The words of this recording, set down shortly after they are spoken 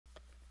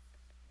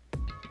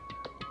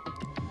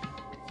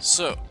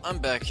So, I'm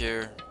back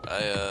here.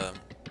 I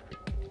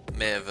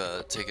may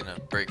have taken a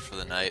break for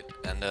the night,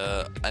 and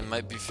I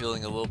might be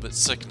feeling a little bit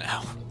sick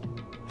now.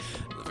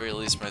 At the very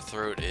least, my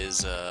throat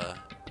is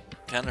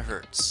kind of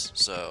hurts.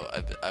 So,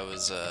 I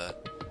was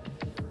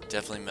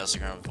definitely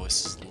messing around with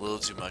voices a little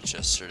too much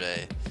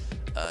yesterday.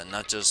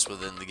 Not just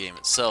within the game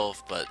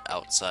itself, but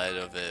outside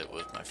of it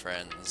with my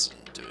friends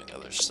and doing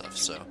other stuff.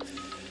 So,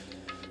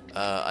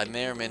 I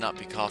may or may not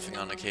be coughing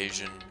on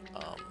occasion.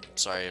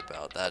 Sorry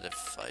about that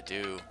if I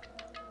do.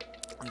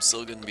 I'm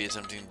still going to be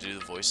attempting to do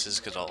the voices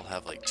because I'll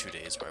have like 2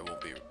 days where I won't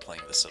be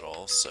playing this at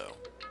all, so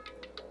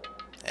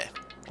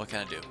what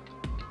can I do?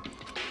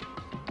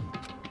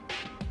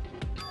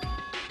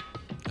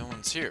 No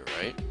one's here,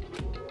 right?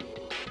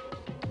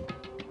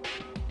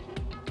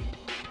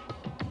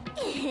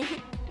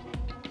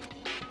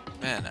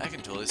 Man, I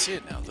can totally see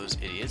it now, those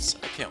idiots.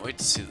 I can't wait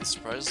to see the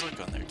surprised look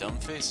on their dumb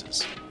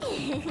faces.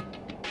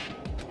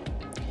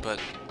 But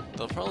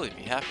they'll probably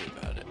be happy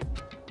about it.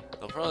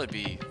 They'll probably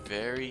be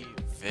very,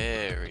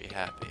 very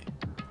happy.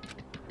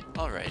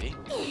 Alrighty.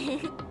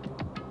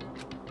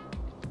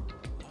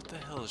 What the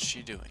hell is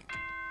she doing?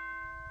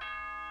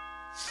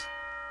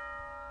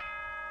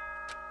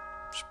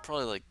 She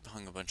probably like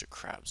hung a bunch of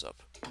crabs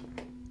up.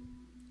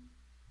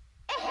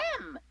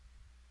 Ahem!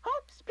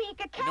 Hope Speak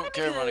Academy. I don't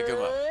care, Monica. Good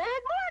morning.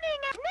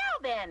 Now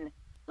then,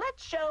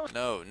 let's show.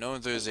 No, no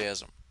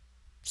enthusiasm.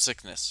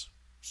 Sickness.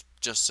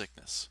 Just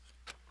sickness.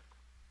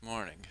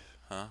 Morning,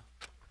 huh?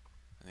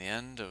 In the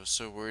end, I was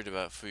so worried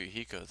about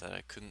Fuyuhiko that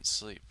I couldn't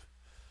sleep.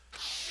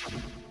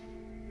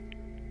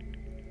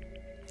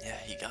 Yeah,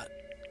 he got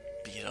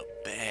beat up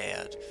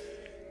bad.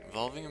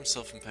 Involving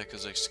himself in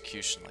Pekko's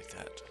execution like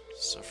that,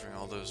 suffering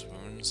all those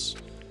wounds,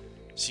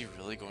 is he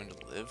really going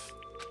to live?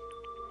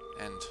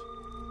 And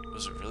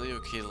was it really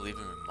okay to leave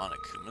him in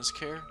Monokuma's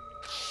care?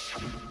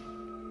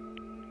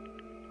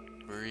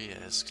 Worry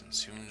has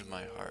consumed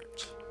my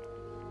heart.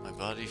 My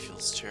body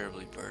feels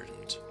terribly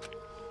burdened,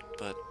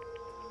 but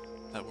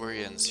that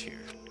worry ends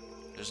here.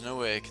 There's no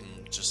way I can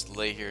just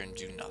lay here and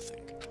do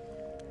nothing.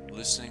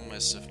 Loosening my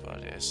stiff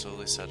body, I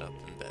slowly sat up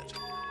in bed.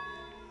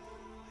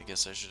 I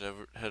guess I should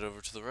head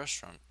over to the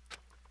restaurant.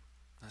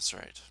 That's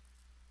right.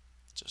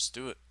 Just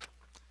do it.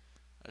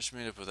 I should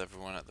meet up with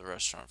everyone at the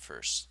restaurant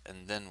first,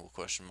 and then we'll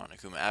question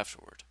Monokuma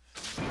afterward.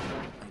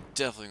 I'm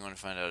definitely going to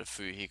find out if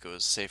Fuyuhiko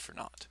is safe or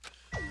not.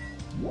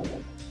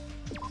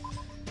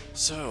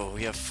 So,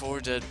 we have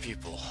 4 dead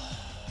people.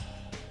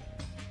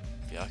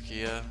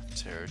 Byakuya,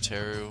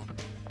 Teru,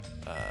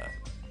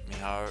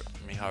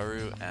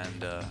 Miharu,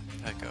 and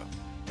Pekko.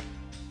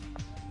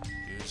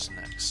 Who's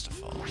next to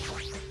fall?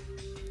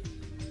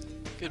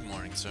 Good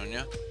morning,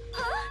 Sonia.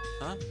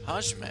 Huh?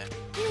 Hajime?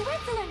 You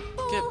insolent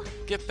fool!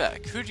 Get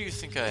back. Who do you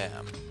think I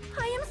am?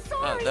 I am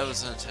sorry! That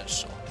was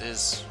unintentional. It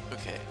is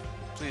okay.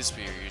 Please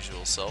be your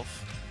usual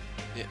self.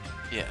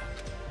 Yeah.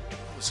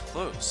 That was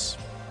close.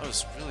 I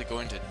was really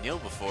going to kneel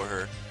before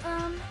her.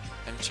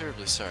 I'm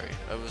terribly sorry.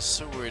 I was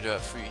so worried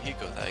about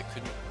Fuyuhiko that I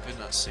could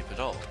not sleep at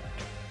all.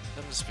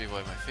 That must be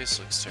why my face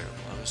looks terrible.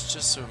 I was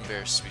just so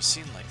embarrassed to be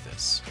seen like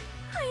this.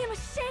 I am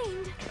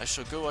ashamed! I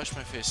shall go wash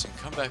my face and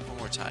come back one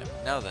more time.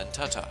 Now then,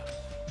 ta-ta.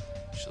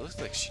 She looked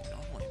like she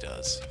normally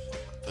does.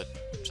 But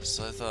just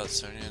as I thought,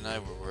 Sonia and I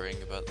were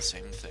worrying about the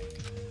same thing.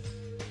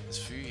 Is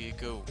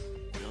Fuyuhiko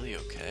really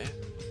okay?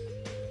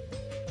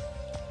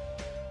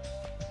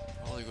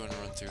 Probably going to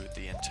run through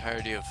the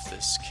entirety of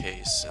this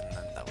case, and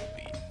then that will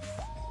be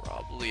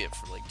probably it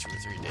for like 2 or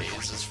 3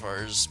 days as far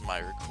as my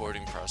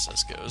recording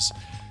process goes.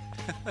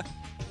 I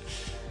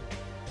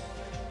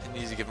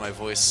need to give my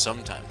voice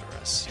some time to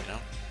rest, you know?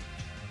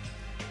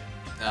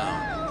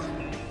 Now,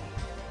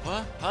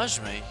 what?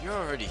 Hajime, you're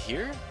already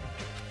here?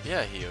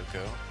 Yeah,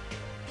 Hiyoko.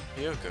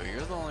 Hiyoko,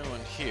 you're the only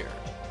one here.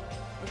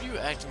 What are you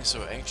acting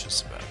so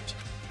anxious about?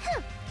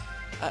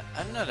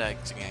 I'm not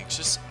acting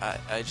anxious.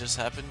 I just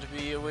happened to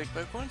be awake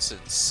by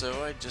coincidence,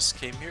 so I just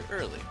came here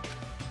early.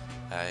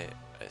 I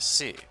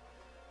see.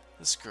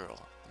 This girl,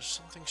 there's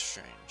something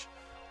strange.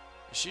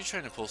 Is she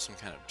trying to pull some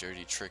kind of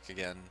dirty trick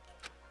again?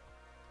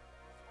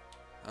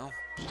 Well,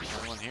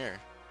 no one here.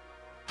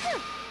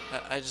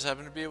 I just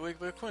happened to be awake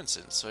by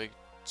coincidence, so I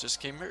just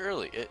came here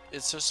early.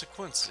 It's just a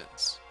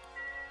coincidence.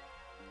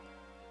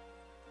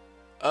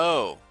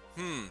 Oh,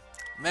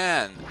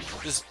 man,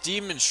 this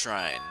demon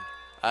shrine.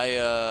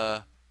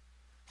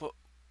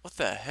 What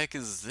the heck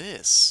is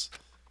this?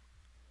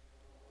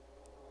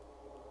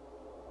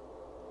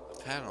 The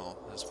panel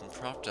has been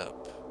propped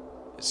up.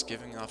 It's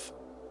giving off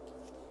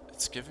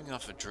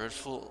a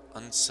dreadful,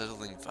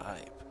 unsettling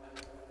vibe.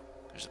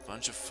 There's a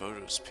bunch of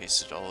photos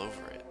pasted all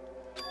over it.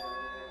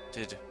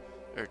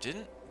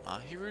 Didn't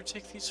Mahiru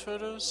take these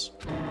photos?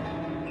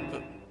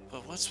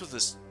 But what's with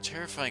this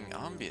terrifying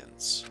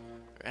ambience?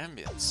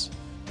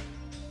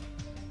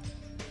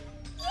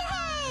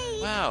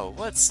 Yay! Wow,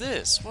 what's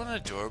this? What an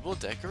adorable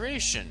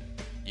decoration.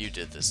 You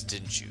did this,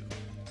 didn't you?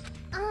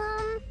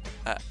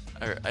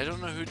 I don't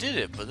know who did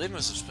it, but they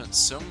must have spent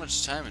so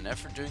much time and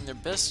effort doing their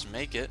best to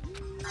make it.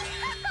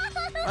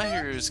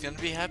 Mahiru's gonna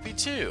be happy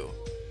too.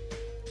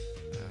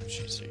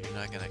 jeez, are you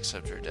not gonna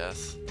accept her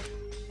death?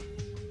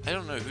 I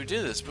don't know who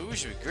did this, but we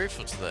should be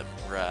grateful to them,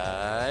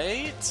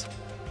 right?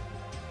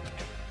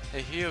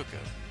 Hey, Hiyoko,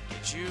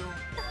 did you...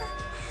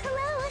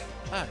 Hello.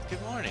 Ah,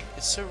 good morning.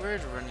 It's so rare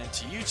to run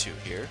into you two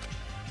here.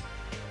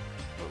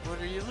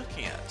 What are you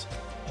looking at?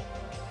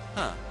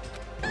 Huh.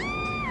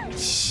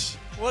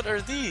 What are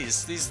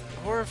these? These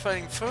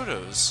horrifying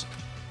photos?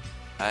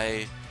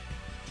 I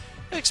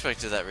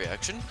expected that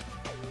reaction.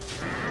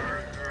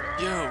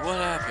 Yo, what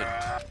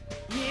happened?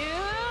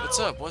 What's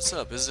up? What's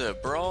up? Is it a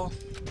brawl?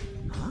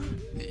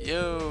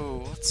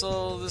 Yo, what's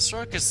all this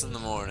ruckus in the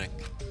morning?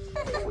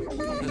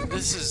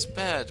 This is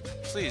bad.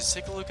 Please,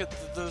 take a look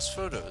at those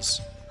photos.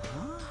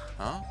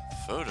 Huh?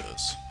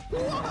 Photos?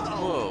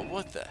 Whoa,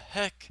 what the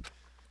heck?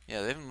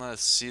 Yeah, they didn't let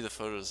us see the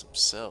photos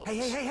themselves.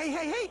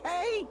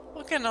 Hey!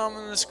 What kind of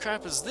ominous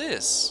crap is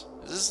this?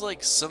 Is this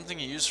like something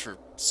you use for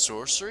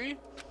sorcery?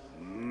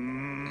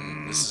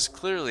 This is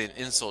clearly an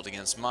insult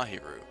against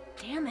Mahiru.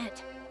 Damn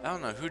it. I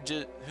don't know who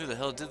the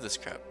hell did this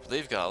crap, but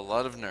they've got a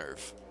lot of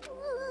nerve.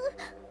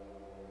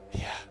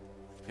 Yeah,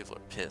 people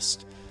are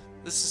pissed.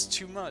 This is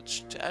too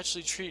much to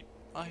actually treat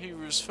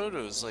Mahiru's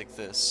photos like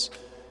this.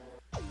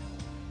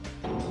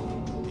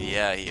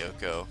 Yeah,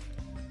 Hiyoko.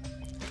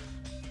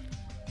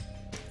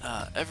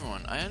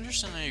 Everyone, I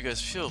understand how you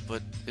guys feel,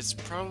 but it's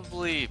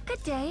probably...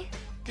 Good day.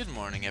 Good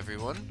morning,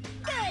 everyone.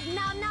 Good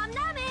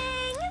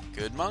nom-nom-nomming!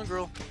 Good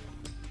mongrel.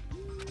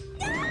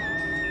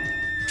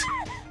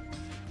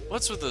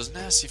 What's with those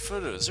nasty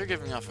photos? They're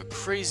giving off a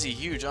crazy,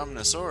 huge,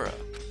 ominous aura.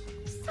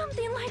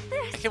 Something like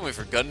I this. can't wait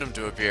for Gundam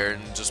to appear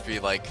and just be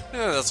like,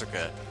 that's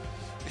okay.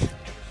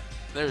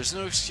 There's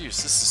no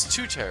excuse. This is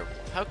too terrible.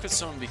 How could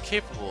someone be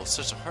capable of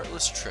such a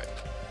heartless trick?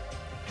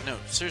 No,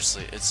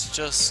 seriously, it's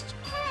just...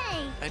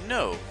 Hey! I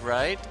know,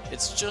 right?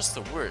 It's just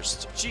the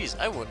worst. Jeez,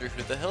 I wonder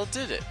who the hell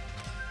did it.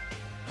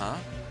 Huh?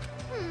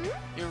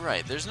 You're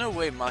right. There's no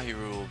way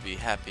Mahiru will be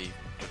happy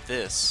with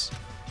this.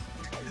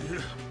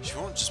 She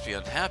won't just be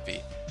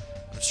unhappy.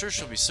 I'm sure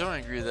she'll be so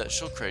angry that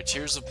she'll cry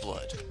tears of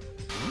blood.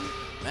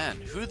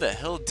 Man, who the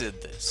hell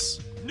did this?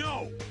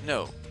 No!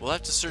 No, we'll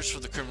have to search for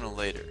the criminal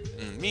later.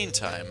 In the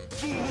meantime...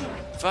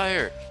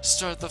 Fire!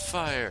 Start the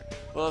fire!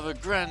 We'll have a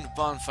grand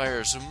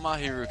bonfire so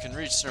Mahiru can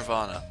reach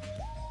Nirvana.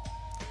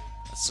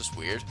 That's just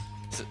weird.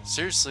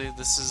 Seriously,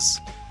 this is...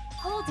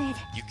 Hold it.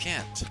 You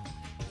can't.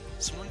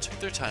 Someone took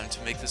their time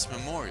to make this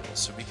memorial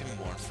so we can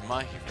mourn for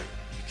Mahiru.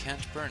 You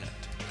can't burn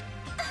it.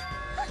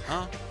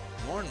 Huh?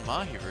 Mourn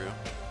Mahiru?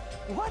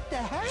 What the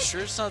heck? You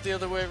sure it's not the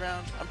other way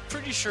around? I'm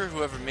pretty sure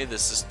whoever made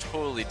this is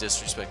totally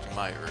disrespecting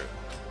Mahiru.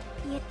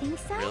 You think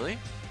so? Really?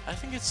 I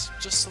think it's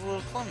just a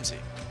little clumsy.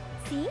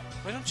 See?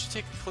 Why don't you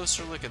take a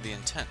closer look at the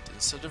intent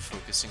instead of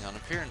focusing on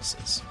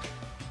appearances?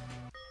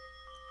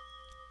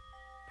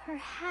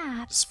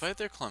 Perhaps. Despite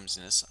their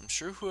clumsiness, I'm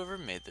sure whoever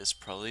made this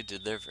probably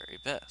did their very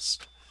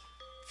best.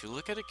 If you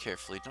look at it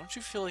carefully, don't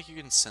you feel like you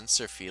can sense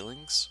their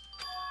feelings?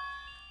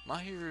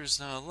 Mahiru is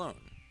not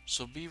alone.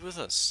 She'll be with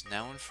us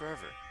now and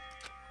forever.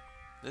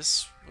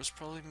 This was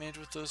probably made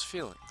with those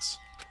feelings.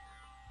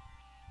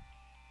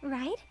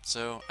 Right?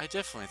 So, I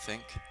definitely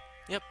think,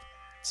 yep,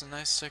 it's a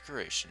nice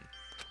decoration.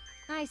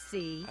 I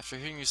see. After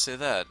hearing you say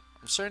that,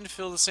 I'm starting to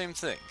feel the same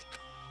thing.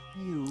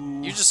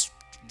 You just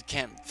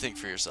can't think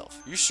for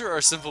yourself. You sure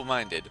are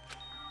simple-minded.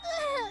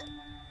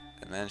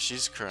 And then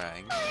she's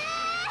crying.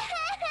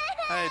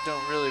 I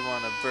don't really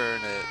want to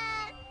burn it.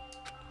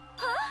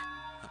 Huh?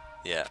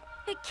 Yeah.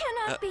 It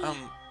cannot be.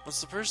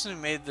 Was the person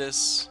who made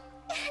this...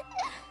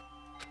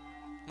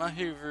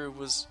 Mahiru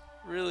was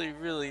really,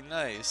 really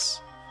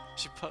nice.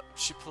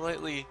 She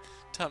politely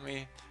taught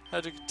me how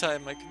to tie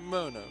my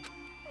kimono.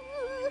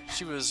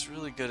 She was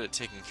really good at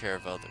taking care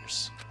of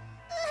others.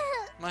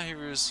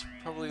 Mahiru's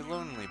probably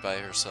lonely by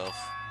herself,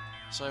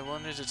 so I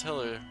wanted to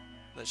tell her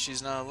that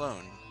she's not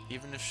alone,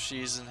 even if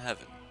she's in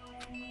heaven.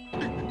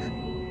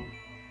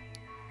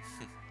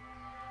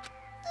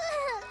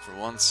 For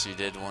once, you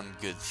did one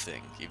good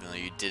thing. Even though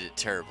you did it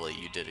terribly,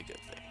 you did a good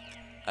thing.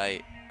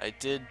 I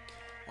did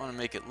want to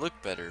make it look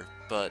better,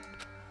 but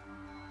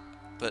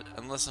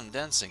unless I'm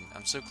dancing,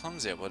 I'm so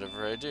clumsy at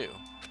whatever I do.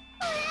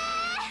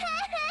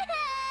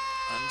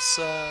 I'm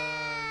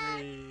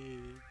sorry.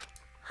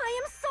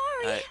 I am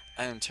sorry.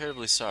 I am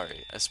terribly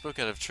sorry. I spoke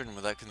out of turn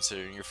without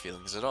considering your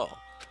feelings at all.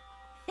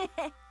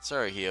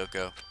 Sorry,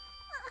 Hiyoko.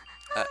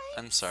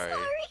 I'm sorry.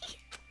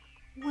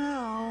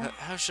 Well...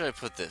 How should I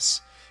put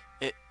this?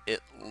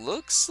 It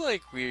looks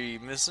like we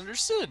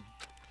misunderstood.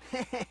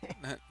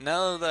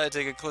 Now that I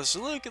take a closer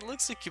look, it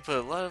looks like you put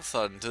a lot of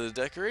thought into the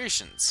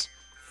decorations.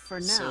 For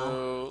now.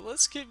 So,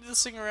 let's keep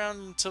this thing around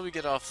until we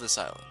get off this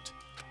island.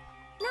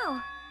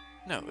 No.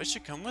 No, it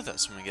should come with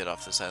us when we get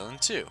off this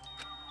island, too.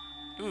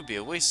 It would be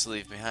a waste to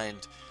leave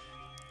behind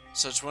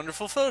such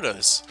wonderful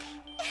photos.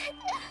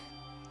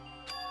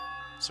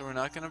 So we're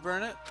not gonna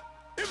burn it?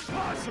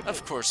 Impossible!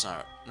 Of course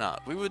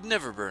not. We would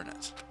never burn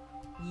it.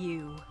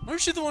 You.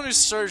 Weren't you the one who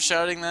started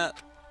shouting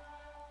that?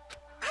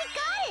 I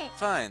got it.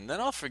 Fine, then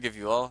I'll forgive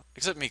you all.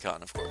 Except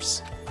Mikan, of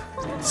course.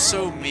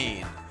 So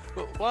mean.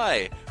 But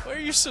why? Why are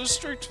you so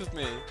strict with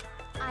me?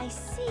 I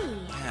see.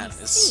 Man,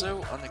 it's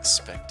so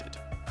unexpected.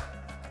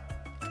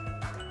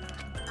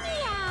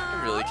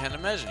 I really can't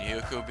imagine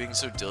Hiyoko being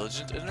so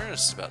diligent and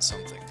earnest about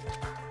something.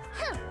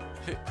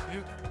 Who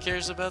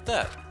cares about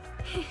that?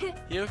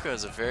 Hiyoko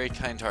has a very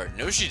kind heart.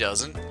 No, she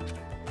doesn't.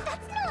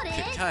 That's not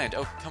it. Kind?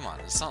 Oh, come on.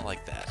 It's not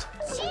like that.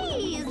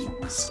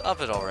 Jeez.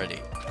 Stop it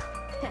already.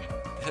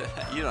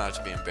 You don't have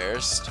to be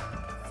embarrassed.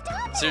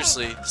 Stop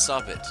Seriously,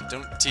 stop it.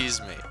 Don't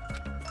tease me.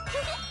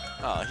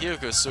 Aw,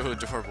 Hiyoko's so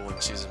adorable when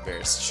she's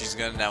embarrassed. She's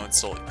gonna now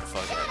insult the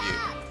fuck out of you.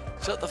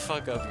 Shut the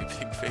fuck up, you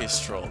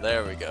big-faced troll.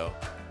 There we go.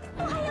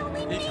 Why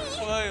only me?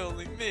 Why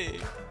only me?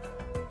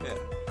 Yeah.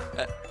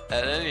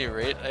 At any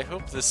rate, I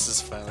hope this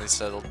is finally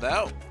settled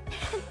now.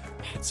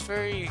 It's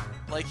very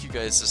like you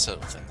guys to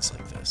settle things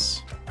like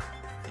this.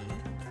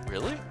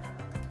 Really?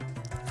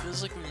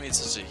 Feels like we made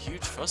such a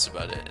huge fuss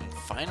about it and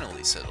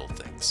finally settled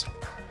things.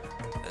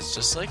 That's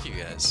just like you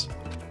guys.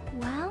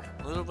 Well?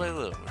 Little by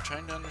little, we're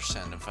trying to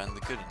understand and find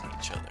the good in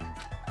each other.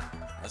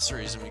 That's the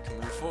reason we can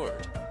move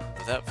forward,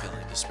 without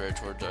feeling despair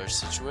toward our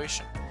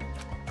situation.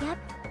 Yep.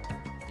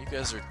 You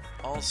guys are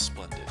all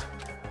splendid.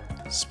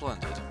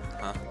 Splendid,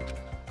 huh?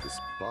 This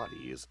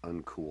body is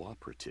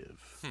uncooperative.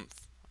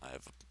 I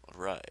have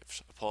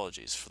arrived.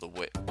 Apologies for the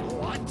wait.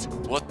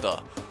 What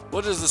the?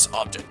 What is this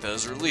object that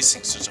is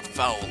releasing such a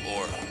foul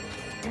aura?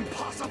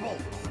 Impossible!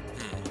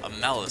 A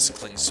malice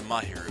clings to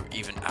Mahiru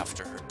even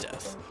after her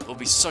death. We'll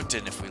be sucked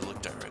in if we look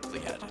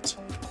directly at it.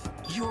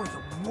 You're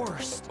the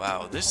worst.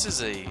 Wow, this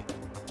is a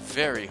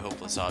very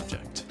hopeless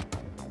object.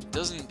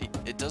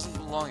 It doesn't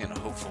belong in a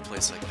hopeful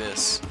place like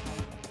this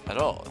at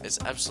all. It's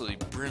absolutely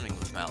brimming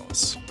with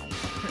malice.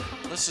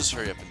 Let's just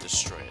hurry up and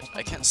destroy it.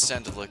 I can't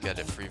stand to look at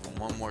it for even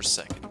one more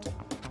second.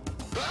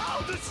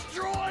 I'll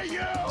destroy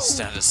you!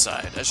 Stand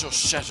aside. I shall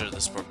shatter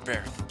this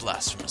barbaric,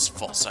 blasphemous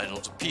false idol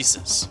to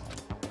pieces.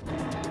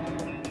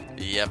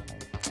 Yep.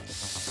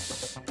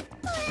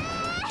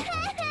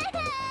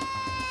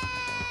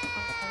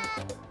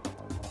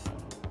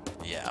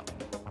 Yeah.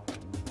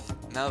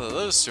 Now that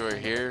those two are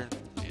here,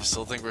 do you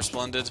still think we're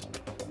splendid?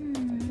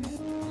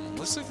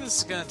 Looks like this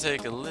is gonna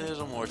take a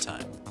little more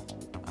time.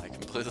 I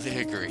completely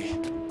agree.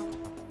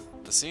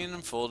 The scene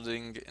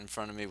unfolding in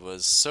front of me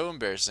was so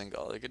embarrassing,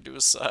 all I could do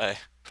was sigh.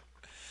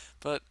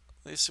 But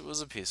at least it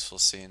was a peaceful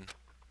scene,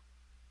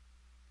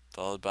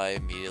 followed by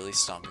immediately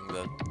stomping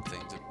the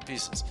thing to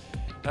pieces.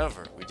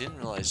 However, we didn't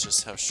realize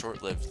just how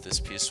short-lived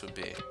this peace would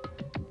be.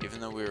 Even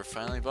though we were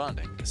finally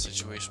bonding, the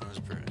situation was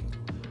brewing,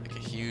 like a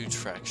huge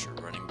fracture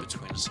running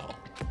between us all.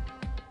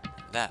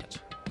 And that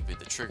would be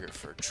the trigger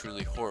for a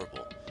truly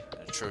horrible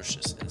and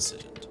atrocious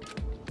incident.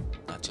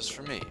 Not just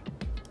for me,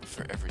 but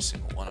for every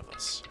single one of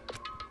us.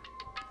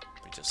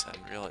 We just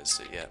hadn't realized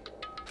it yet.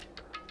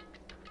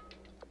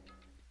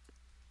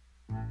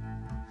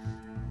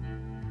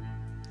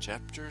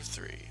 Chapter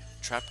 3.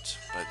 Trapped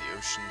by the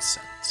Ocean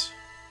Scent.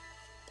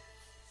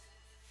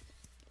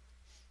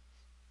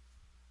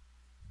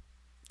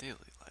 Daily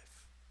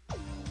life.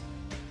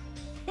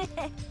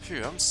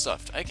 Phew, I'm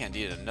stuffed. I can't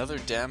eat another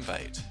damn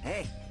bite.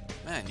 Hey.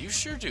 Man, you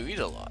sure do eat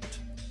a lot.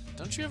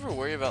 Don't you ever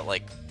worry about,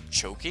 like,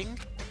 choking?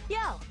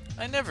 Yo.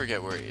 I never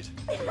get worried.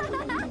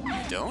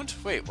 You don't?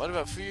 Wait, what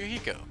about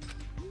Fuyuhiko?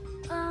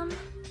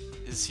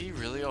 Is he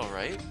really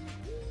alright?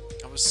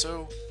 I was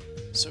so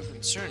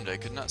concerned I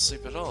could not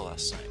sleep at all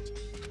last night.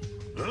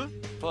 Huh?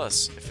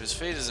 Plus, if his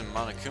fate is in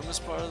Monokuma's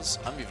paws,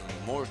 I'm even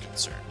more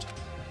concerned.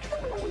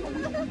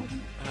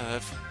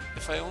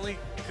 If I only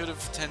could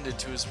have tended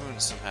to his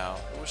wounds somehow,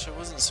 I wish I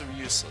wasn't so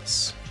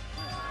useless.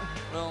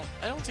 Well,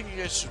 I don't think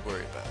you guys should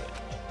worry about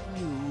it.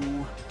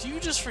 You. Do you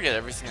just forget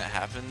everything that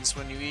happens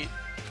when you eat?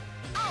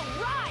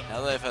 Alright!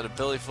 Now that I've had a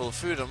belly full of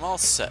food, I'm all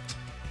set.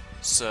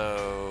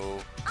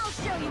 So... I'll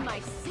show you my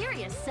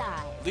serious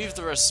side. leave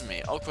the rest to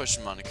me. I'll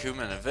question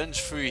Monokuma and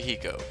avenge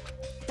Fuyuhiko.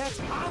 That's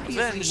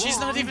obviously Avenge? She's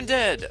not wrong. even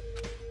dead!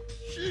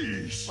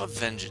 Sheesh. What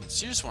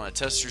vengeance? You just want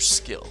to test your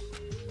skill.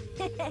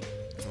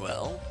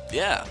 Well,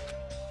 yeah.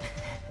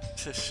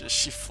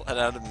 She flat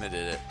out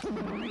admitted it.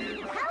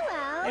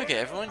 Hello. Okay,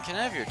 everyone, can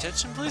I have your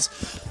attention, please?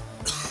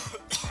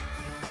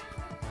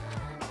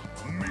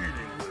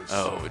 Meaningless.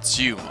 Oh, it's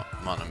you,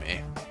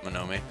 Monomi.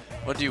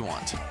 What do you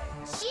want?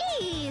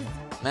 Jeez.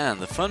 Man,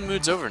 the fun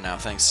mood's over now,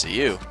 thanks to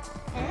you.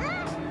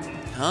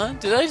 Huh?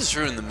 Did I just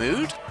ruin the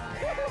mood?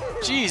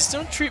 Jeez,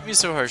 don't treat me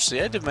so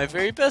harshly. I did my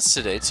very best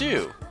today,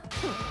 too.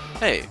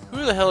 Hey,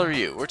 who the hell are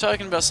you? We're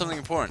talking about something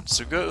important,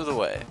 so go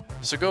away.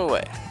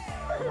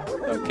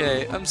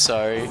 Okay, I'm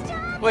sorry.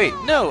 Wait,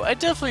 no, I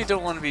definitely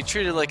don't want to be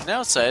treated like an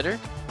outsider.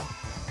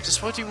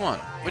 Just what do you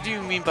want? What do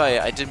you mean by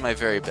I did my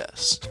very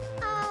best?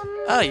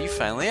 Ah, you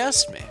finally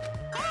asked me.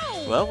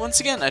 Hey. Well, once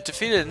again, I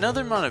defeated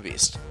another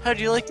Monobeast. How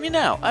do you like me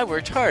now? I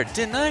worked hard,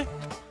 didn't I?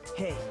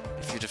 Hey.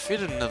 If you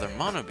defeated another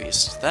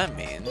Monobeast, that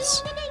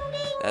means...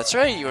 That's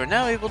right, you are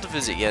now able to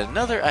visit yet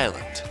another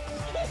island.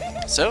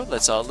 So,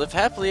 let's all live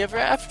happily ever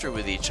after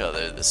with each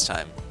other this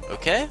time,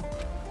 okay?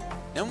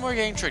 No more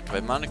getting tricked by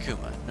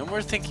Monokuma. No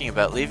more thinking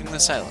about leaving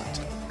this island.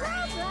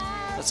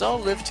 Let's all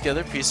live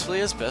together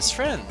peacefully as best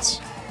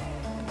friends.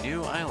 A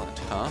new island,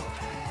 huh?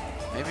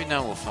 Maybe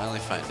now we'll finally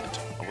find it.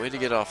 A way to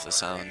get off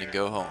this island and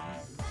go home.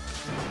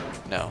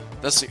 No,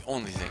 that's the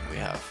only thing we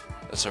have.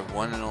 That's our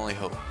one and only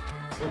hope.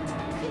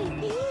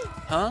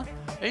 Huh?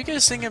 Are you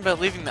guys thinking about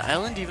leaving the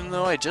island even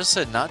though I just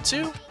said not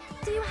to?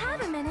 Do you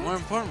have a minute? More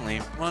importantly,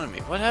 Monami,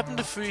 what happened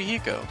to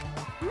Fuyuhiko?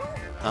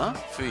 Huh?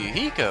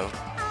 Fuyuhiko?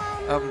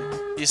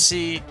 You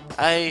see,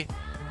 I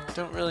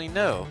don't really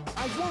know.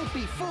 I won't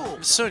be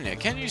fooled. Sonia,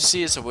 can't you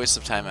see it's a waste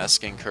of time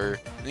asking her?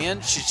 In the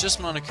end, she's just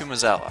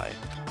Monokuma's ally.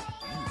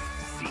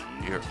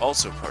 You're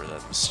also part of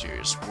that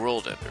mysterious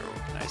World Ender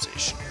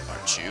organization,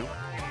 aren't you?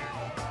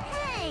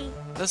 Hey!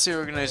 That's the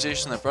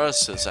organization that brought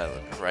us to this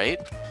island, right?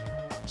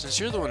 Since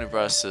you're the one who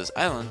brought us to this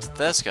island,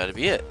 that's gotta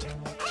be it.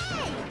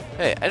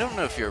 Hey, I don't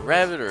know if you're a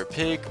rabbit or a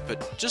pig,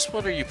 but just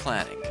what are you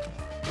planning?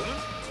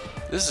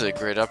 This is a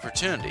great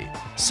opportunity.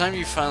 It's time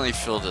you finally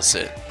filled us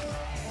in.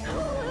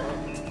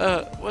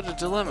 What a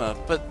dilemma,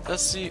 but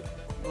that's the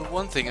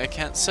one thing I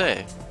can't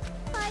say.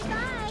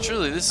 Bye-bye!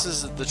 Truly, this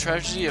is the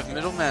tragedy of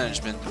middle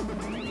management.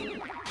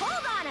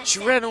 Hold on a She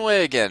sec. ran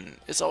away again.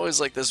 It's always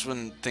like this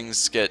when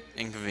things get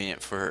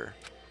inconvenient for her.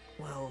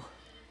 Well,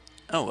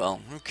 Oh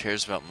well, who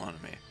cares about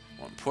Monami?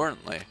 More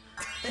importantly,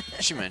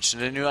 she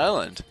mentioned a new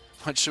island.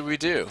 What should we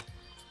do?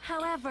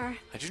 However,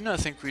 I do not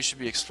think we should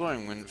be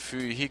exploring when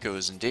Fuyuhiko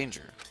is in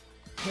danger.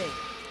 hey,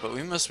 But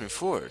we must move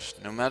forward,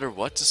 no matter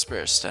what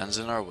despair stands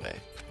in our way.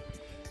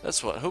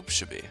 That's what hope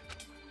should be.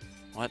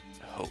 What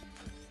hope?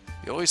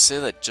 You always say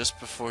that just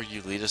before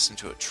you lead us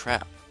into a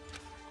trap.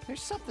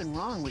 there's something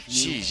wrong with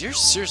you. Jeez, you're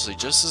seriously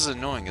just as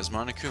annoying as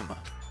Monokuma.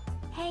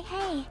 hey,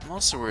 hey. I'm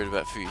also worried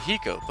about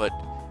Fuyuhiko, but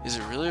is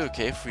it really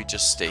okay if we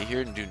just stay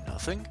here and do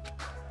nothing?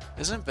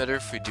 Isn't it better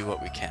if we do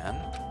what we can?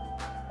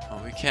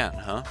 Oh, we can,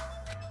 huh?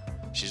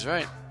 She's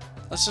right.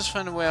 Let's just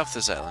find a way off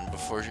this island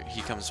before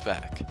he comes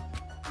back.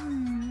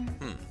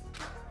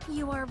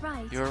 You are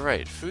right. You are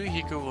right.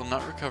 Fuyuhiko will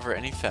not recover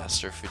any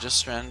faster if we just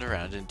stand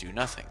around and do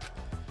nothing.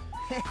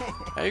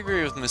 I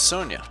agree with Miss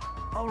Sonia.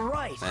 All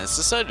right. And it's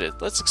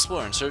decided. Let's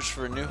explore and search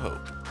for a new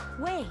hope.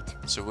 Wait.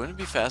 So wouldn't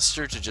it be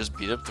faster to just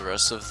beat up the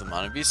rest of the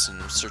Monobeasts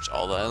and search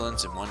all the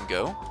islands in one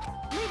go?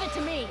 Leave it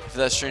to me. If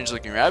that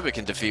strange-looking rabbit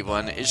can defeat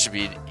one, it should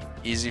be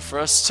easy for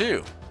us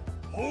too.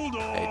 Hold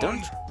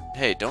on.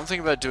 Don't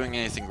think about doing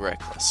anything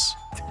reckless.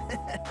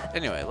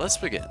 Anyway, let's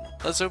begin.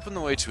 Let's open the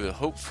way to a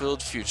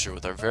hope-filled future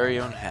with our very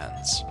own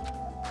hands.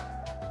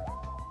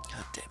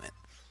 God damn it.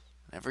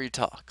 Whenever he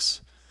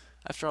talks.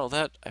 After all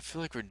that, I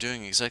feel like we're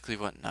doing exactly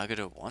what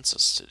Nagata wants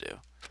us to do.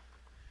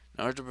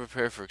 In order to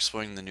prepare for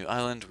exploring the new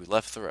island, we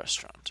left the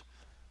restaurant.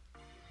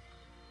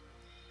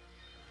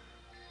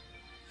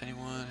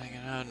 Anyone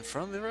hanging out in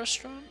front of the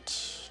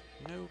restaurant?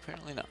 No,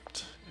 apparently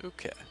not.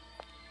 Okay.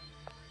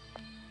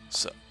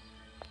 So,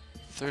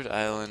 third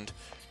island.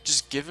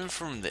 Just given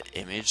from the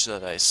image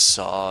that I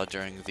saw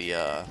during the,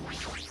 I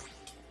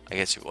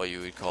guess what you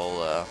would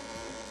call,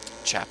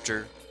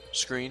 chapter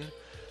screen,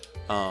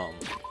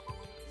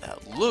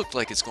 that looked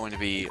like it's going to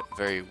be a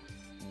very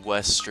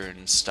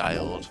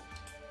Western-styled,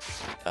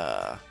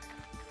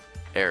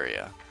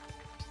 area.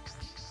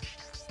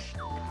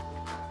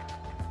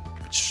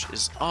 Which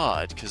is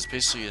odd, because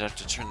basically you'd have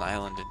to turn the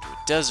island into a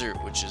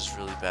desert, which is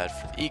really bad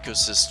for the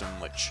ecosystem,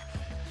 which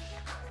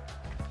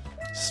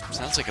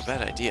sounds like a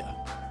bad idea.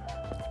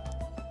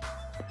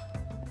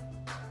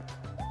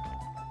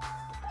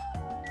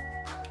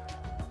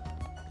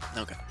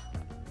 Okay.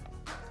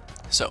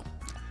 So,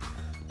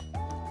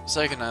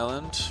 second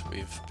island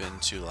we've been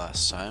to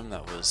last time.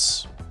 That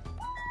was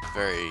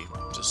very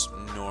just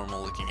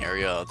normal looking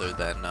area other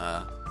than,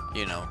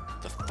 you know,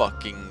 the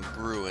fucking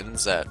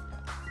ruins that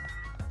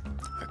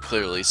are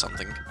clearly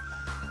something.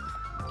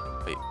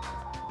 Wait.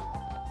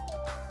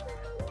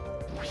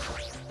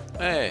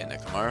 Hey,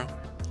 Nekomaru.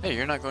 Hey,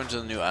 you're not going to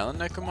the new island,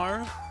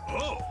 Nekomaru?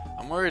 Oh.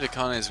 I'm worried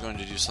Akane is going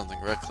to do something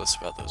reckless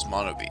about those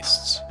mono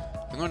beasts.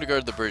 I'm going to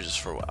guard the bridges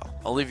for a while.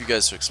 I'll leave you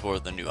guys to explore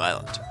the new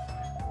island.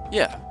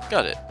 Yeah,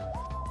 got it.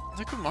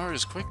 Nekomaru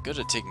is quite good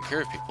at taking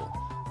care of people.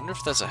 I wonder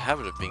if that's a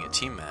habit of being a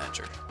team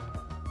manager.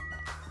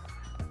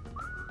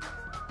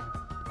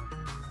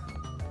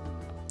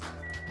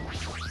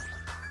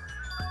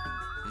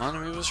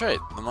 Monami was right.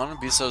 The mono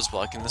beast that was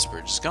blocking this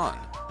bridge is gone.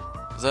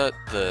 Is that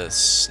the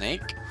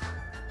snake?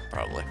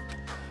 Probably.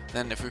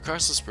 Then if we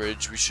cross this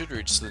bridge, we should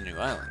reach the new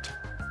island.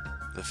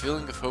 The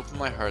feeling of hope in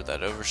my heart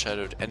that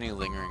overshadowed any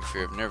lingering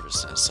fear of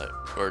nervousness I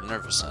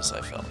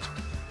felt.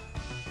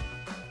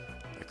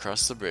 I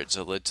crossed the bridge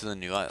that led to the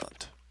new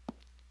island.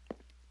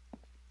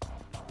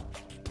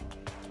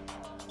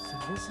 So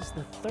this is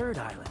the third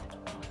island.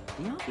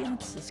 The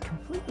ambiance is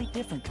completely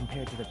different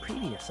compared to the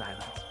previous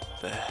islands.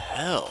 The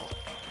hell?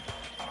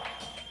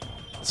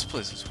 This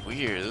place is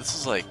weird. This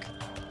is like...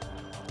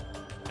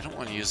 I don't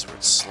want to use the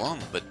word slum,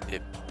 but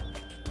it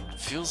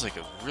feels like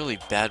a really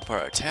bad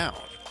part of town.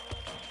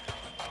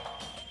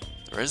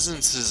 The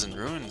residences and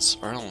ruins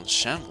are all in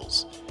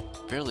shambles.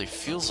 It barely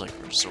feels like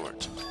a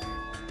resort.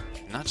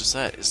 Not just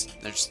that,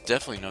 there's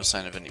definitely no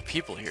sign of any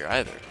people here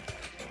either.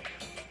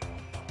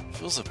 It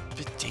feels a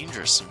bit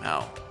dangerous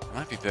somehow. It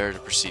might be better to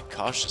proceed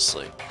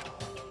cautiously.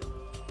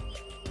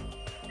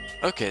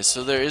 Okay,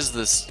 so there's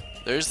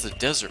the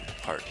desert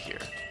part here.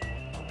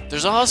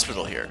 There's a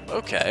hospital here.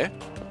 Okay.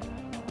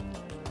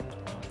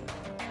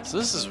 So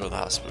this is where the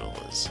hospital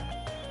is.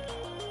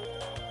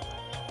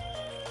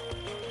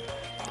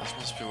 This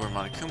must be where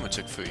Monokuma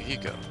took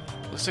Fuyuhiko.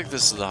 Looks like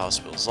this is the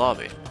hospital's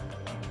lobby.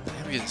 The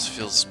ambience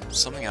feels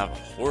something out of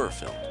a horror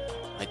film.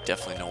 I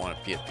definitely don't want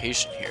to be a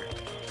patient here.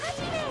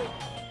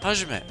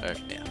 Hajime!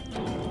 Yeah.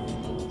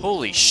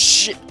 Holy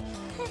shit!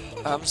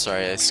 I'm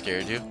sorry I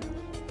scared you.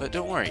 But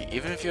don't worry,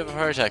 even if you have a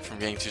heart attack from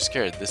getting too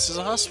scared, this is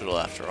a hospital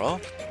after all.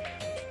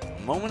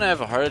 The moment I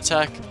have a heart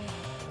attack,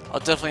 I'll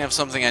definitely have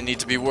something I need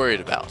to be worried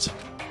about.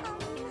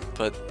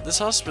 But this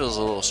hospital is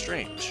a little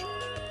strange.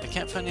 I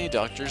can't find any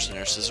doctors,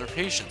 nurses, or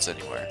patients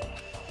anywhere.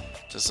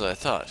 Just as I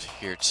thought,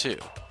 here too.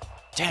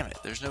 Damn it,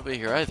 there's nobody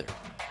here either.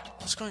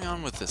 What's going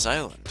on with this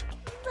island?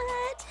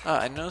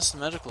 I noticed the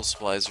medical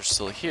supplies are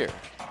still here.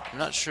 I'm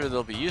not sure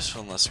they'll be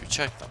useful unless we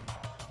check them.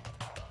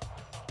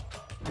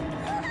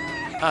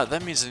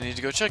 That means I need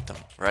to go check them,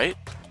 right?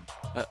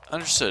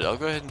 Understood. I'll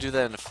go ahead and do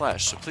that in a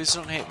flash, so please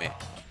don't hate me.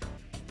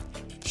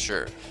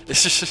 Sure.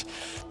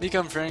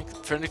 Nikon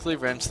frantically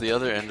ran to the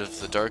other end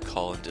of the dark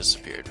hall and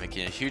disappeared,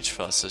 making a huge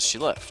fuss as she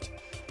left.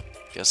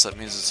 Guess that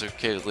means it's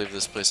okay to leave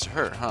this place to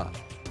her, huh?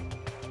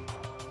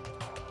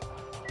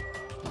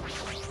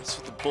 What's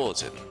with the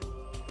bulletin?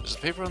 There's a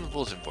paper on the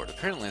bulletin board.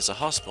 Apparently it's a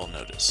hospital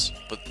notice,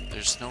 but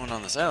there's no one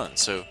on this island,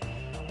 so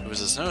who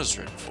was this notice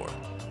written for?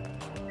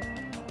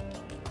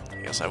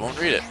 I guess I won't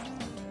read it.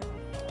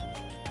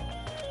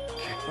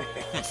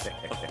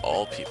 Of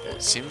all people,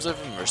 it seems I've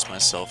immersed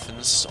myself in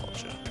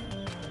nostalgia.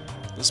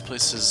 This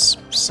place is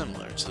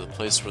similar to the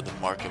place where the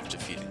mark of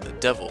defeating the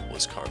devil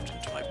was carved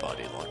into my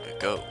body long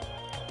ago.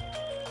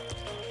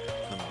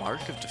 The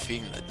mark of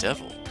defeating the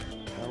devil?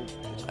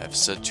 I've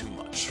said too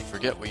much.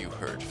 Forget what you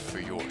heard, for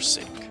your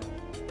sake.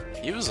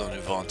 He was the one who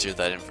volunteered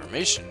that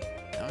information.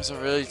 Now he's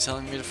already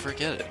telling me to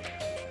forget it.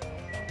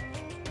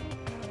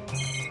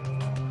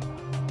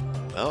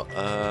 Well,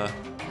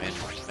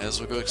 may as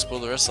well go explore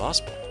the rest of the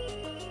hospital.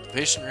 The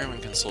patient room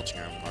and consulting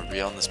room are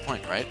beyond this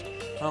point, right?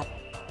 Well,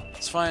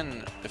 it's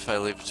fine if I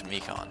leave it to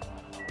Mikon.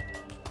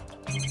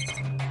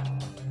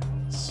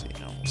 Let's see,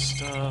 normal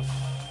stuff.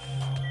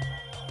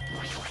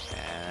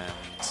 And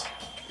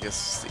I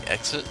guess it's the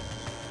exit.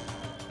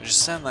 I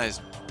just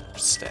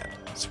stand.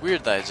 It's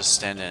weird that I just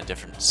stand in a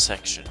different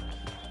section.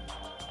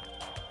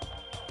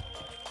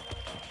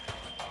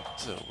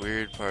 This is a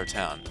weird part of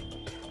town.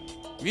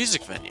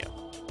 Music venue.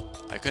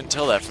 I couldn't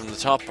tell that from the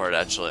top part,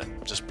 actually.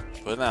 Just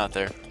putting that out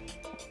there.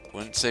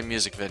 Wouldn't say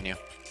music venue.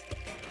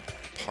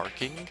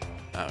 Parking?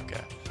 Oh,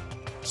 okay.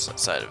 Just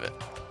outside of it.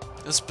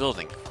 This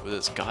building, with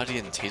its gaudy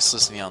and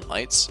tasteless neon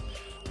lights,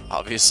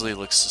 obviously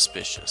looks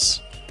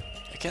suspicious.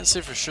 I can't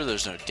say for sure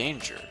there's no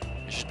danger.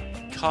 I should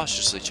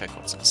cautiously check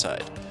what's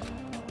inside.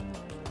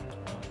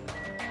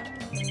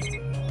 I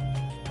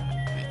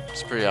mean,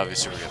 it's pretty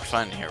obvious what we're gonna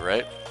find here,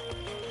 right?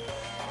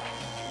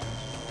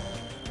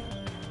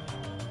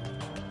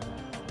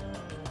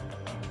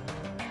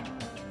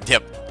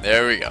 Yep,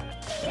 there we go.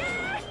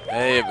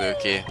 Hey,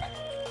 Ibuki.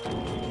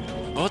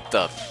 What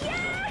the?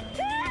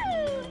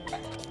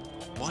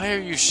 Why are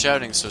you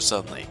shouting so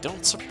suddenly?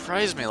 Don't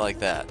surprise me like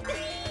that.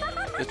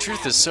 The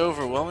truth is so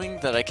overwhelming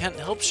that I can't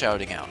help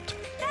shouting out.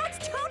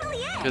 That's totally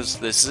it. Because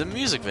this is a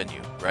music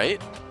venue,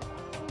 right?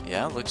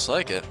 Yeah, looks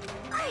like it.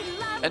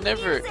 I I love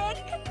never- music.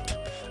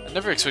 I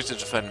never expected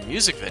to find a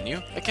music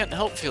venue. I can't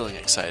help feeling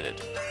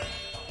excited.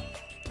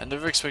 I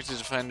never expected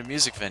to find a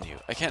music venue.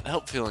 I can't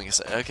help feeling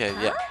excited. Okay,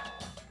 yeah.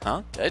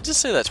 Huh? Did I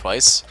just say that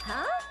twice?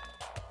 Huh?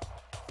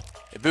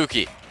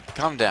 Ibuki,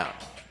 calm down.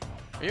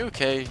 Are you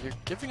okay? You're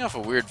giving off a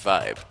weird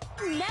vibe.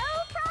 No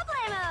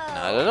problemo.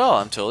 Not at all.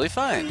 I'm totally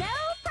fine. No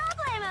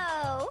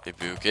problemo.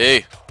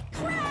 Ibuki.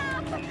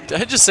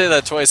 Did I just say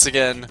that twice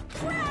again?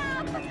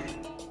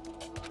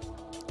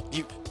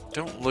 You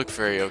don't look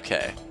very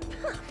okay.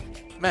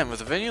 Man,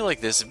 with a venue like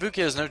this,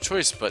 Ibuki has no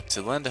choice but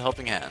to lend a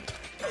helping hand.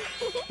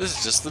 This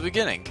is just the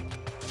beginning.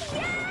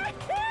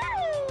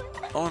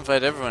 I'll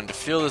invite everyone to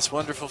feel this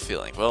wonderful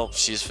feeling. Well,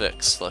 she's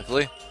fixed,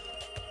 luckily.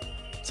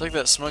 It's like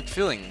that smug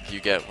feeling you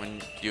get when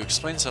you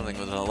explain something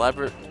with an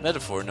elaborate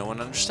metaphor no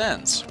one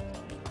understands.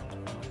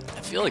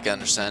 I feel like I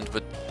understand,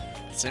 but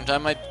at the same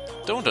time I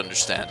don't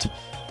understand.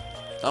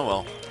 Oh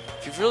well.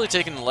 If you've really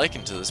taken a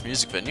liking to this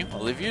music venue,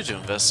 I'll leave you to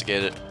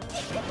investigate it.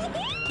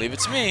 Leave it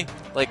to me.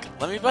 Like,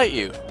 let me bite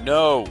you.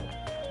 No.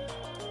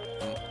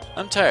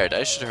 I'm tired.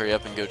 I should hurry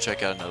up and go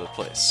check out another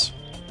place.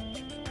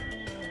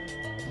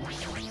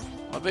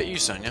 What about you,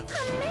 Sonia?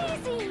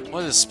 Amazing.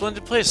 What a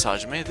splendid place,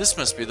 Hajime. This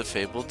must be the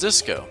fabled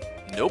disco.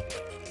 Nope.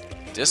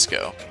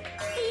 Disco.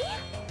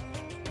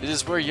 It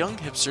is where young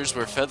hipsters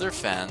wear feather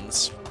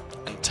fans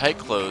and tight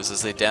clothes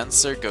as they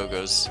dance their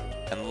go-go's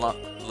and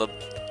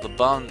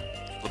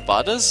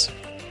labadas?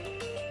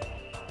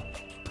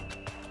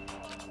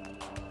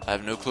 I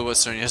have no clue what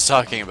Sonia is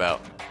talking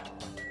about.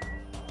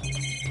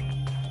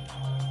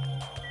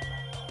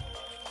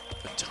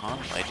 Baton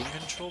lighting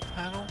control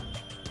panel?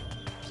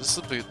 This is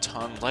the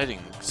baton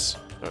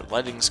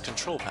lighting's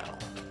control panel.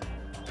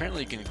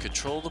 Apparently you can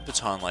control the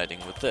baton lighting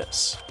with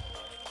this.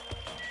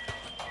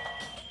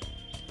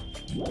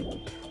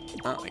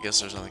 Well, I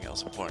guess there's nothing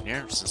else important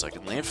here, since I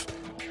can leave.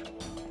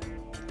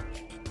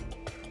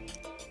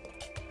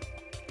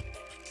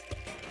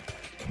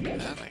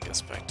 And I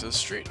guess back to the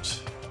street.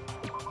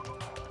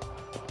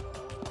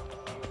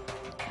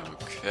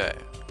 Okay.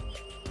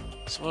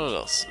 So what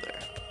else is there?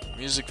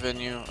 Music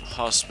venue,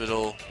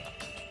 hospital,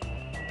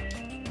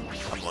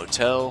 a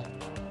motel,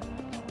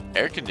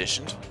 air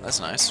conditioned,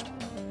 that's nice.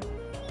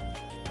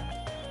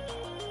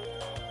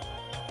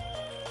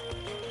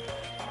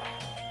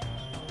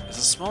 It's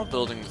a small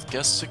building with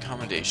guest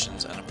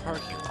accommodations and a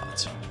parking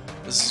lot.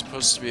 This is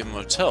supposed to be a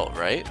motel,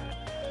 right?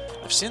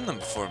 I've seen them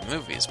before in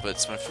movies, but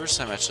it's my first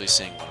time actually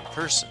seeing one in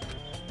person.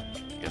 I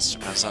guess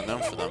Japan's not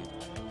known for them.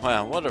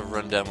 Wow, what a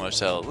rundown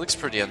motel. It looks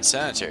pretty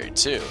unsanitary,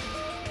 too.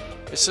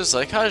 It's just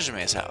like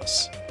Hajime's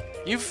house.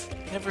 You've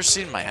never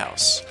seen my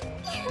house.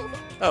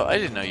 Oh, I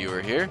didn't know you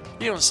were here.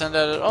 You don't stand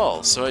out at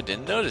all, so I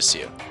didn't notice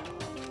you.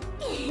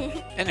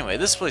 Anyway,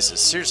 this place is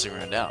seriously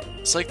run down.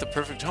 It's like the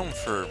perfect home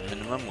for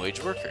minimum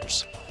wage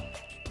workers.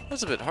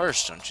 That's a bit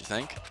harsh, don't you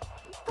think?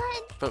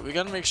 But we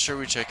gotta make sure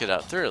we check it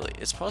out thoroughly.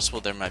 It's possible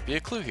there might be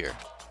a clue here.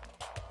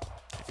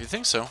 If you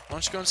think so, why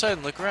don't you go inside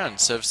and look around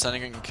instead of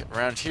standing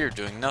around here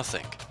doing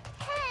nothing?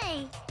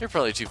 Hey! You're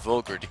probably too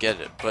vulgar to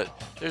get it, but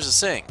there's a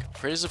saying,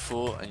 praise a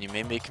fool and you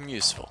may make him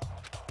useful.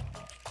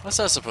 What's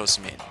that supposed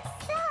to mean?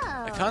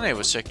 Akane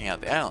was checking out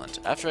the island.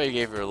 After I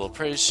gave her a little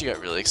praise, she got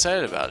really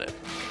excited about it.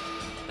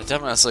 A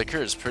dumbass like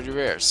her is pretty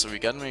rare, so we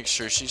gotta make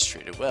sure she's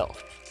treated well.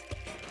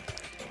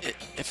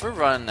 If her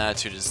rotten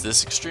attitude is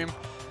this extreme,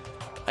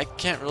 I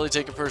can't really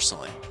take it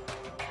personally.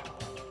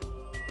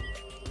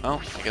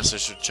 Well, I guess I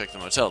should check the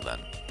motel then.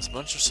 It's a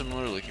bunch of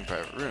similar looking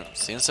private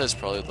rooms. The insides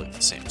probably look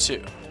the same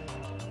too.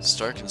 It's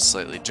dark and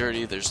slightly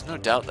dirty. There's no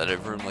doubt that a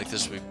room like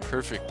this would be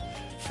perfect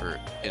for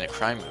in a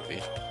crime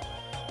movie.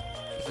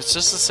 If it's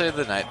just to stay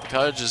the night, the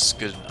cottage is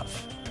good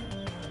enough.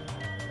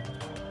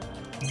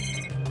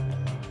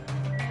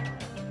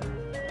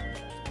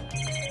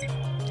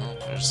 Oh,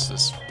 there's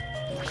this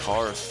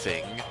car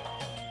thing.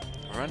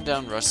 A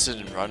rundown, rusted,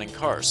 and rotting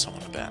car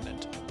someone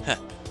abandoned. Heh,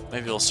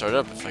 maybe it'll start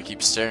up if I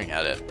keep staring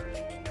at it.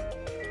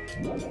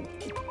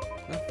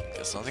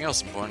 Guess nothing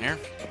else important here.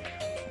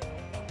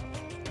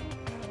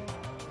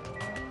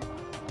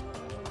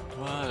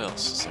 What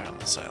else is there on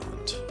this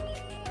island?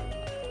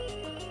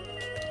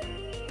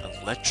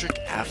 Electric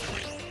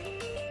Avenue.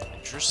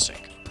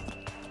 Interesting.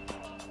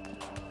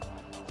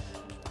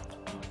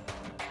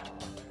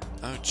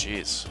 Oh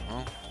jeez.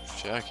 Well,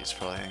 Jackie's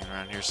probably hanging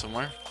around here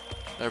somewhere.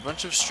 There are a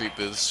bunch of street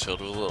booths filled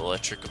with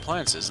electric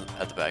appliances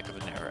at the back of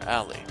a narrow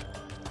alley.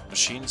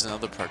 Machines and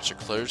other parts are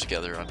cluttered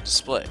together on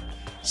display.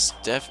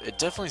 It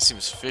definitely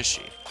seems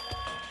fishy.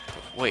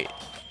 But wait.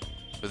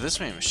 With this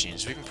many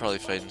machines, we can probably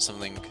find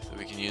something that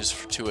we can use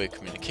for two-way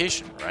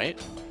communication, right?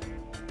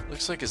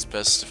 Looks like it's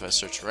best if I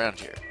search around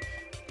here.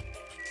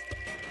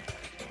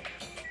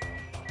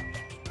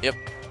 Yep.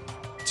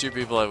 Two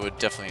people I would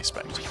definitely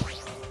expect.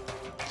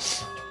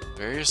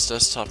 Various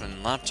desktop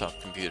and laptop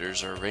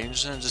computers are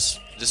arranged in a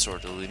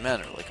disorderly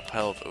manner, like a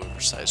pile of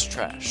oversized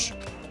trash.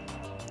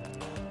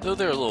 Though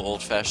they're a little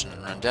old-fashioned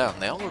and run down,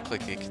 they all look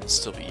like they can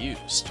still be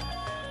used.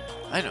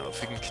 I know,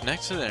 if we can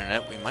connect to the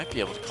internet, we might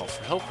be able to call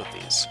for help with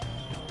these.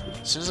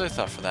 As soon as I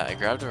thought for that, I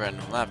grabbed a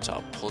random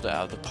laptop, pulled it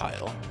out of the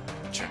pile,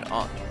 and turned it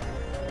on.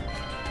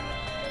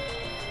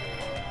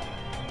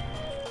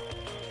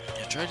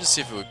 I tried to see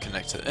if it would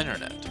connect to the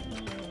internet.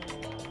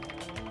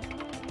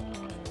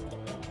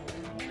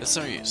 It's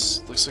no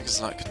use. Looks like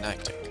it's not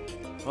connecting.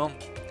 Well,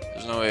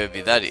 there's no way it would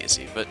be that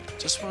easy, but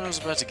just when I was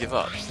about to give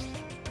up,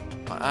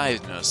 my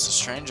eyes noticed the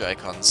strange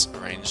icons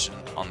arranged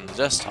on the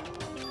desktop.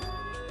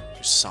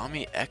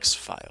 Usami X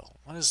file.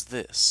 What is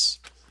this?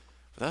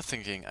 Without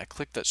thinking, I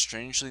clicked that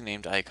strangely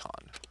named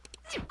icon.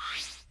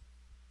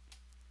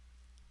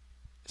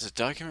 It's a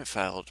document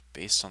file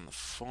based on the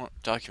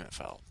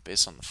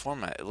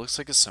format. It looks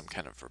like it's some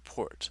kind of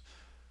report.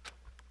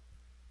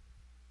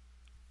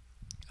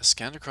 I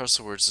scanned across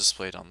the words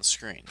displayed on the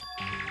screen.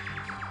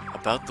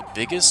 About the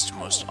biggest,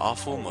 most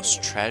awful,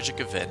 most tragic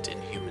event in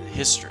human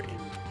history.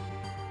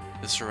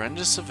 This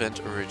horrendous event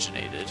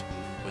originated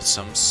with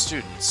some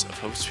students of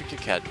Hope's Peak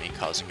Academy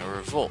causing a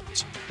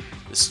revolt.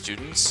 The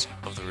students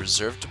of the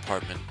Reserve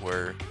Department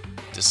were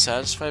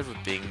dissatisfied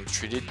with being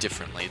treated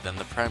differently than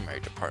the primary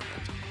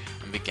department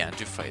and began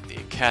to fight the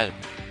Academy.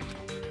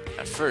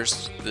 At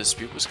first, the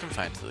dispute was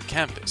confined to the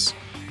campus,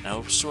 and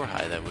hopes were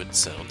high that it would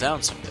settle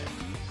down someday.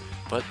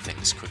 But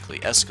things quickly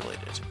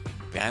escalated.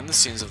 Behind the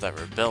scenes of that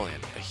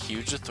rebellion, a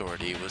huge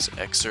authority was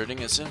exerting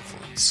its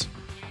influence.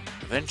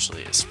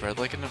 Eventually, it spread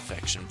like an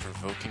infection,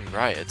 provoking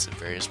riots in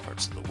various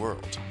parts of the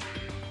world.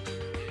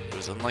 It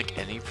was unlike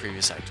any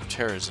previous act of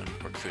terrorism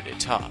or coup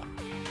d'etat.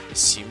 It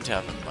seemed to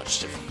have a much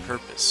different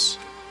purpose.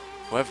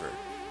 However,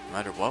 no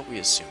matter what we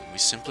assume, we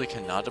simply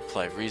cannot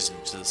apply reason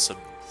to the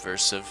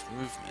subversive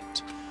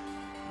movement.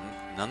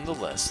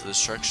 Nonetheless, the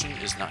destruction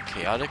is not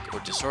chaotic or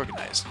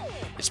disorganized.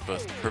 It's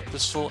both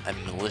purposeful and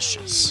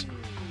malicious.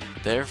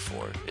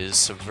 Therefore, it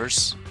is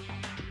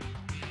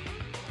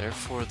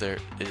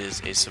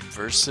a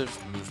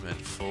subversive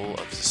movement full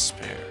of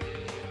despair.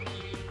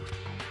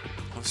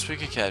 Hope's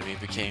Academy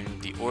became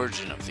the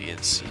origin of the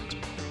incident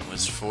and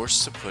was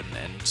forced to put an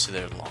end to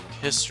their long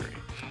history.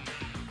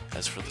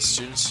 As for the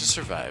students who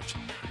survived,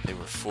 they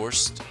were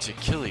forced to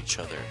kill each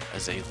other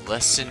as a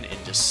lesson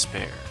in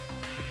despair.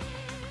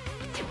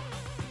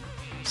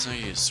 It's no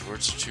use,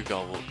 words are too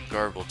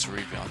garbled to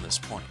read beyond this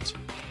point.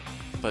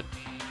 But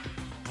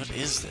what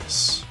is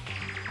this?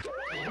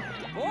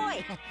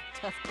 Boy,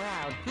 tough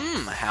crowd.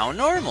 How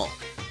normal.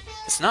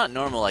 It's not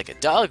normal like a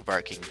dog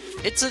barking.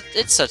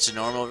 It's such a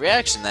normal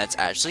reaction that's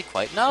actually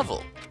quite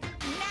novel.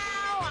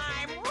 Now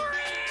I'm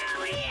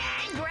really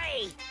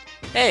angry.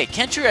 Hey,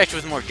 can't you react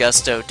with more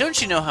gusto?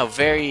 Don't you know how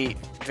very,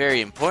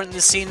 very important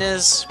this scene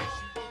is?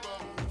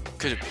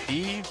 Could it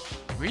be?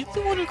 Were you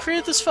the one who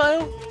created this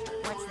file?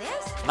 What's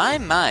this?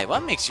 My,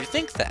 what makes you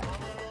think that?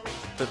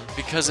 But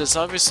because it's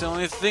obviously the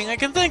only thing I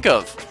can think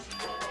of.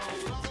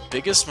 The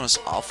biggest, most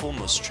awful,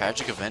 most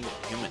tragic event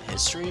in human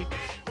history?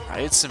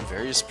 Riots in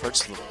various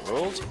parts of the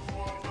world?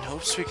 And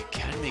Hope's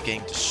Academy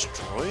getting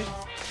destroyed?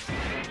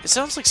 It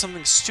sounds like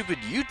something stupid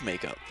you'd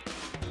make up.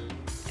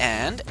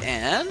 And?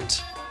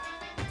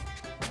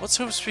 What's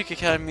Hope's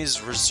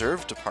Academy's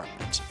reserve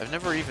department? I've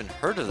never even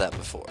heard of that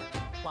before.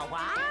 What?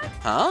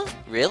 Huh?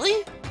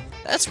 Really?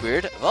 That's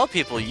weird. Of all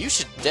people, you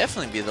should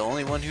definitely be the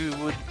only one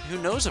who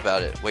knows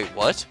about it. Wait,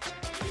 what?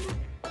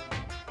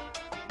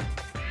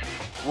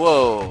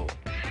 Whoa.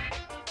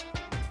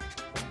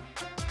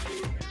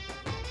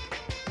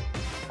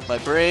 My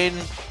brain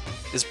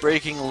is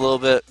breaking a little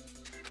bit.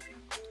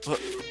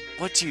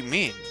 What do you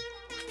mean?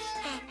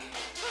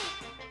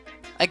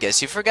 I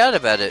guess you forgot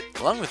about it,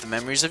 along with the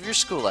memories of your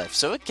school life,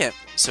 so it can't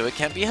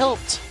be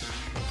helped.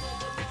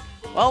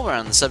 While we're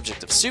on the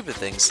subject of stupid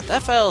things,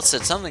 that file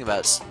said something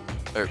about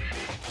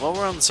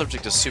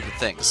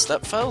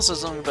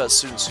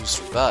students who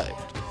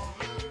survived.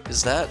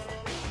 Is it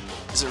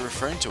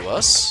referring to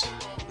us?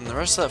 And the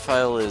rest of that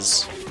file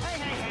is...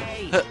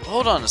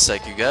 Hold on a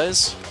sec, you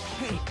guys.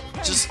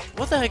 Just,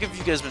 what the heck have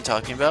you guys been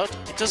talking about?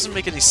 It doesn't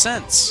make any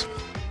sense.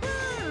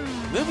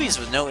 Movies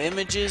with no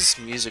images,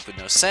 music with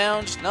no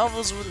sound,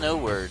 novels with no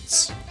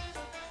words.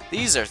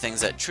 These are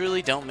things that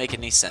truly don't make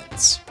any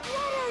sense.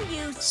 What are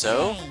you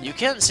So, saying? you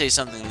can't say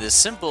something this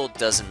simple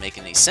doesn't make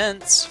any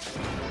sense.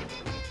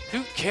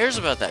 Who cares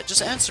about that?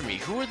 Just answer me.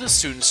 Who are the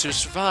students who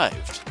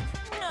survived?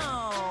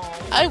 No.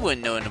 I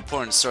wouldn't know an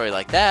important story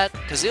like that,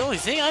 because the only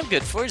thing I'm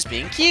good for is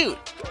being cute.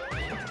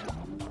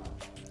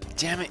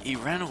 Damn it, he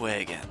ran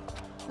away again.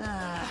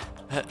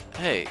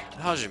 Hey,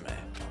 Hajime.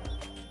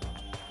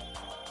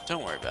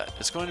 Don't worry about it.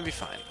 It's going to be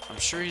fine. I'm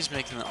sure he's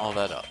making all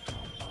that up.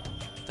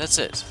 That's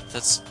it.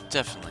 That's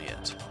definitely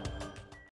it.